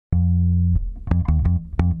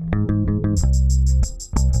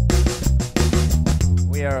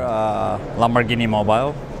We are Lamborghini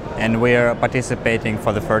Mobile, and we are participating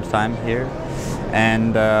for the first time here.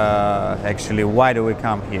 And actually, why do we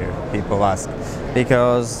come here? People ask.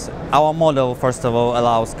 Because our model, first of all,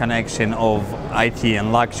 allows connection of IT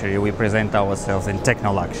and luxury. We present ourselves in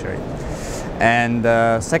techno-luxury. And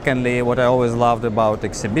secondly, what I always loved about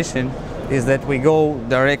exhibition is that we go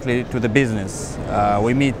directly to the business.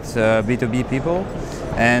 We meet B2B people,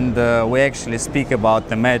 and we actually speak about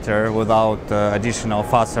the matter without additional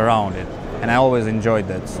fuss around it. And I always enjoyed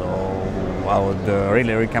that, so I would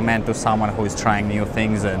really recommend to someone who is trying new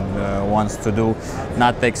things and wants to do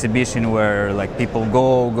not the exhibition where like people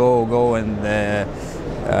go and the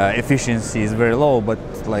efficiency is very low, but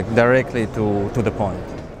like directly to the point.